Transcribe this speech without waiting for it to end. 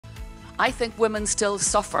I think women still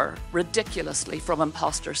suffer ridiculously from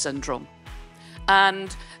imposter syndrome.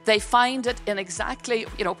 And they find it in exactly,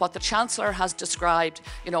 what the Chancellor has described,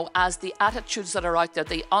 as the attitudes that are out there,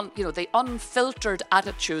 the unfiltered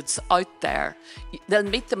attitudes out there. They'll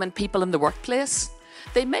meet them in people in the workplace.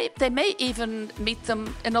 They may even meet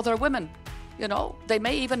them in other women. They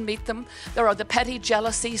may even meet them. There are the petty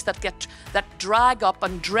jealousies that drag up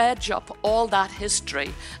and dredge up all that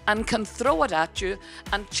history and can throw it at you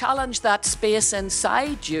and challenge that space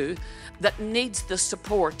inside you that needs the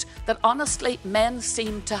support that honestly men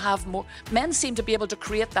seem to be able to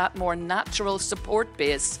create that more natural support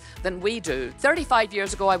base than we do. 35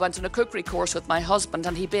 years ago, I went on a cookery course with my husband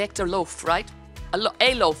and he baked a loaf, right?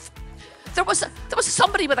 A loaf. There was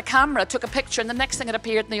somebody with a camera, took a picture, and the next thing it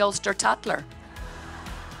appeared in the Ulster Tatler.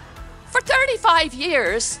 For 35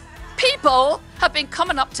 years, people have been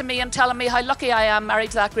coming up to me and telling me how lucky I am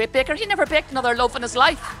married to that great baker. He never baked another loaf in his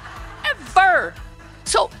life. Ever.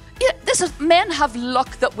 So, men have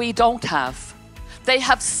luck that we don't have. They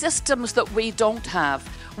have systems that we don't have.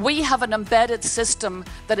 We have an embedded system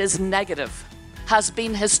that is negative, has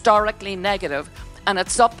been historically negative, and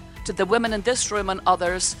it's up to the women in this room and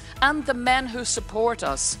others, and the men who support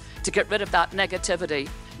us to get rid of that negativity.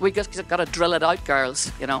 We just got to drill it out,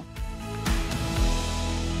 girls,